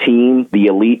the team, the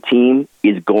elite team,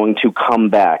 is going to come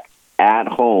back at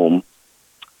home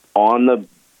on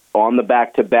the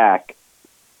back-to-back,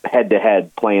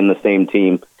 head-to-head, playing the same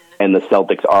team, and the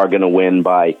Celtics are going to win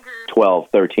by 12,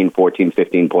 13, 14,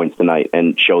 15 points tonight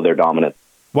and show their dominance.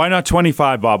 Why not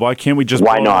 25, Bob? Why can't we just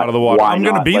blow it out of the water? I'm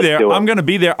going to be there. I'm going to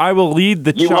be there. I will lead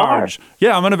the charge.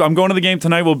 Yeah, I'm going to the game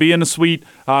tonight. We'll be in the suite.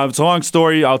 It's a long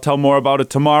story. I'll tell more about it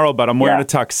tomorrow, but I'm wearing a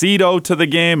tuxedo to the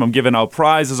game. I'm giving out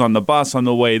prizes on the bus on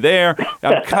the way there.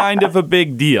 I'm kind of a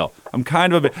big deal.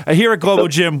 Here at Global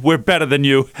Gym, we're better than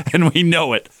you, and we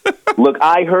know it. Look,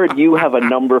 I heard you have a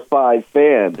number 5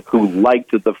 fan who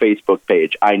liked the Facebook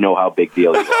page. I know how big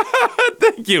deal you are.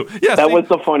 Thank you. Yes, that was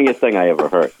the funniest thing I ever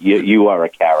heard. You are a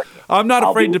character. I'm not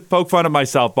afraid to poke fun at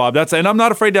myself, Bob. And I'm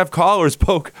not afraid to have callers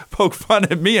poke fun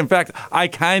at me. In fact, I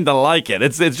kind of like it.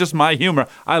 It's just my humor.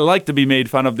 I like to be made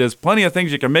fun of. There's plenty of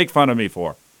things you can make fun of me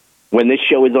for. When this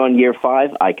show is on year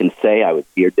 5, I can say I was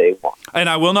here day 1. And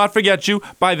I will not forget you.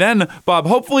 By then, Bob,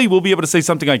 hopefully we'll be able to say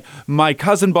something like, my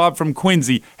cousin Bob from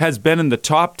Quincy has been in the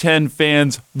top 10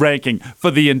 fans ranking for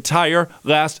the entire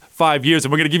last 5 years.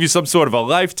 And we're going to give you some sort of a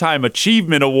lifetime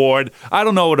achievement award. I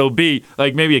don't know what it'll be,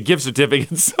 like maybe a gift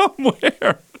certificate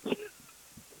somewhere.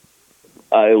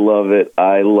 I love it.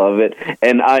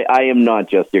 And I am not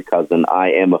just your cousin.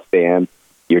 I am a fan.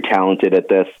 You're talented at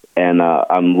this, and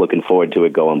I'm looking forward to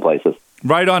it going places.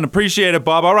 Right on. Appreciate it,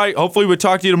 Bob. All right. Hopefully we'll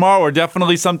talk to you tomorrow or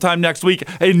definitely sometime next week.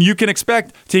 And you can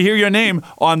expect to hear your name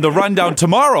on the rundown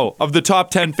tomorrow of the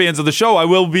top 10 fans of the show. I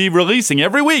will be releasing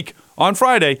every week on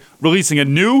Friday, releasing a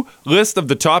new list of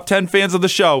the top 10 fans of the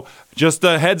show. Just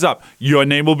a heads up, your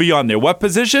name will be on there. What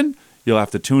position? You'll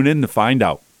have to tune in to find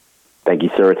out. Thank you,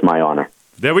 sir. It's my honor.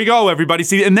 There we go, everybody.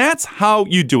 See, and that's how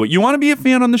you do it. You want to be a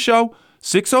fan on the show?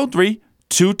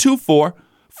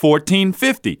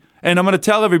 603-224-1450. And I'm going to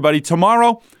tell everybody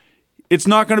tomorrow, it's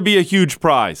not going to be a huge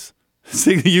prize.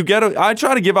 See, I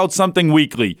try to give out something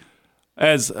weekly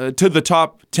as to the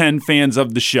top 10 fans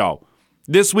of the show.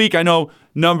 This week, I know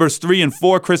numbers 3 and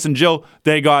 4, Chris and Jill,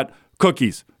 they got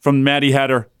cookies from Maddie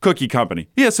Hatter Cookie Company.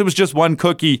 Yes, it was just one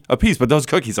cookie a piece, but those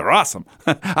cookies are awesome.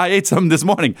 I ate some this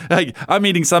morning. I'm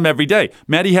eating some every day.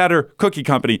 Maddie Hatter Cookie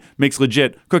Company makes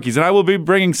legit cookies, and I will be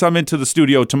bringing some into the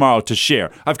studio tomorrow to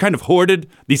share. I've kind of hoarded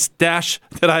the stash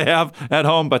that I have at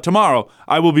home, but tomorrow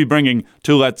I will be bringing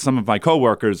to let some of my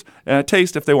coworkers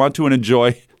taste if they want to and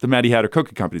enjoy the Maddie Hatter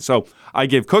Cookie Company. So I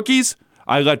give cookies.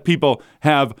 I let people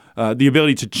have the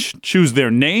ability to choose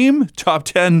their name, top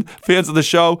 10 fans of the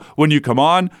show, when you come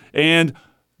on. And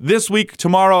this week,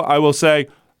 tomorrow, I will say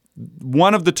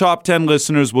one of the top 10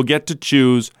 listeners will get to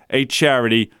choose a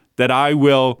charity that I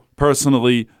will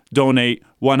personally donate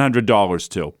 $100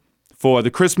 to for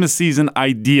the Christmas season,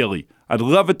 ideally. I'd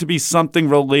love it to be something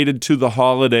related to the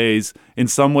holidays in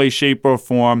some way, shape, or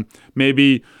form.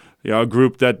 Maybe a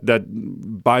group that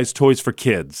buys toys for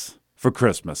kids for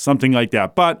Christmas, something like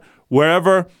that. But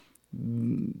wherever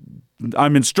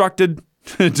I'm instructed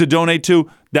to donate to,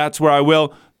 that's where I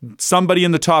will. Somebody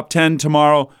in the top 10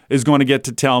 tomorrow is going to get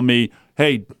to tell me,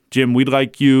 hey, Jim, we'd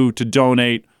like you to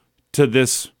donate to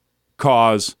this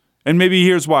cause. And maybe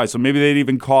here's why. So maybe they'd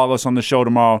even call us on the show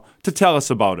tomorrow to tell us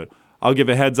about it. I'll give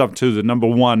a heads up to the number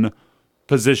 1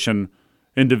 position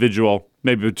individual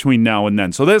maybe between now and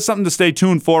then. So there's something to stay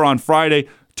tuned for on Friday.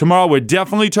 Tomorrow, we're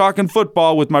definitely talking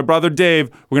football with my brother Dave.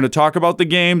 We're going to talk about the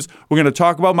games. We're going to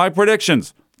talk about my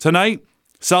predictions. Tonight,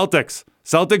 Celtics.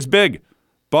 Celtics big.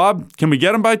 Bob, can we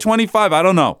get them by 25? I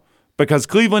don't know. Because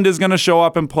Cleveland is going to show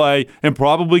up and play and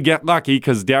probably get lucky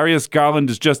because Darius Garland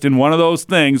is just in one of those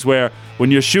things where when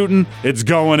you're shooting, it's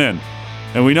going in.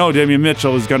 And we know Damian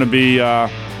Mitchell is going to be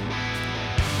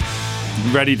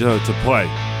ready to play.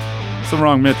 It's the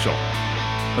wrong Mitchell.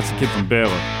 That's the kid from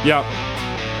Baylor. Yeah.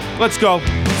 Let's go.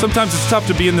 Sometimes it's tough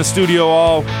to be in the studio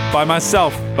all by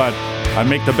myself, but I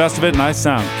make the best of it and I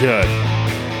sound good.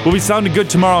 We'll be sounding good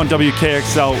tomorrow on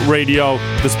WKXL Radio,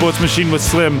 The Sports Machine with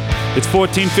Slim. It's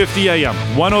 1450 AM,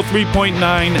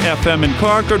 103.9 FM in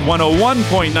Concord,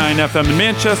 101.9 FM in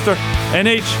Manchester,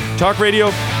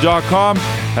 NHTalkRadio.com.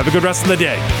 Have a good rest of the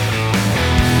day.